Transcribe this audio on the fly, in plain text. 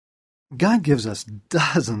God gives us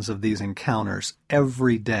dozens of these encounters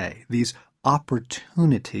every day, these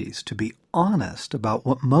opportunities to be honest about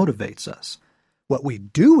what motivates us. What we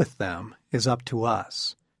do with them is up to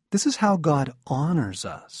us. This is how God honors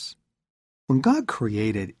us. When God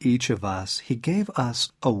created each of us, He gave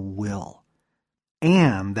us a will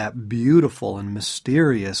and that beautiful and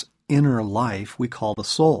mysterious inner life we call the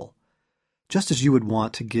soul. Just as you would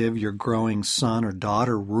want to give your growing son or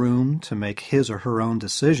daughter room to make his or her own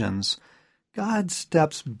decisions, God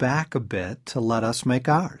steps back a bit to let us make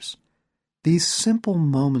ours. These simple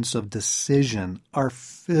moments of decision are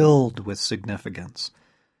filled with significance.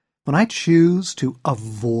 When I choose to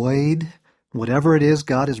avoid whatever it is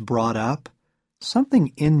God has brought up,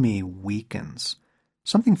 something in me weakens.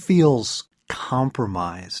 Something feels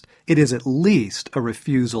compromised. It is at least a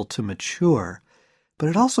refusal to mature, but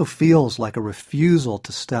it also feels like a refusal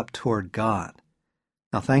to step toward God.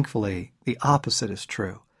 Now, thankfully, the opposite is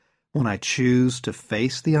true. When I choose to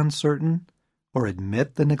face the uncertain, or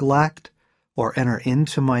admit the neglect, or enter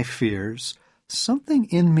into my fears, something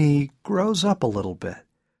in me grows up a little bit.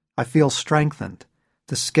 I feel strengthened.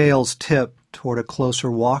 The scales tip toward a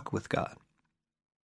closer walk with God.